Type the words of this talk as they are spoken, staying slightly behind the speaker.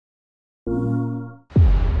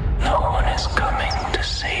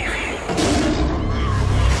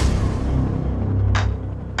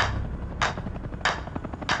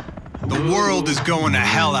The world is going to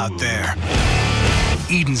hell out there.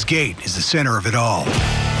 Eden's Gate is the center of it all.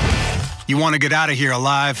 You want to get out of here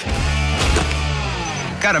alive?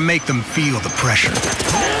 Gotta make them feel the pressure.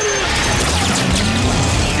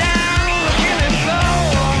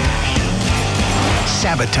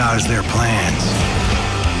 Sabotage their plans.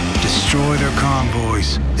 Destroy their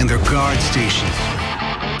convoys and their guard stations.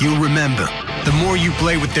 You'll remember, the more you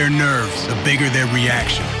play with their nerves, the bigger their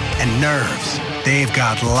reaction. And nerves, they've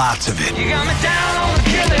got lots of it. You got me down on the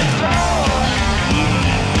killing floor.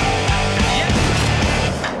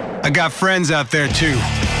 I got friends out there too.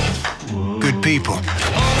 Good people.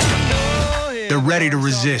 They're ready to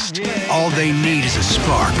resist. All they need is a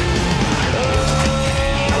spark.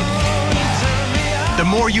 The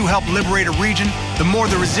more you help liberate a region, the more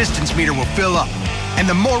the resistance meter will fill up. And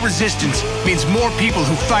the more resistance means more people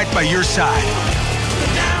who fight by your side.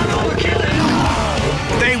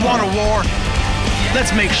 They want a war.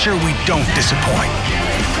 Let's make sure we don't disappoint.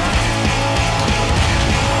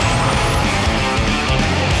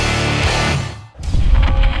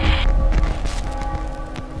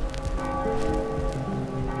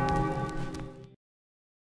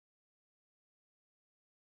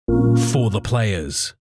 For the players.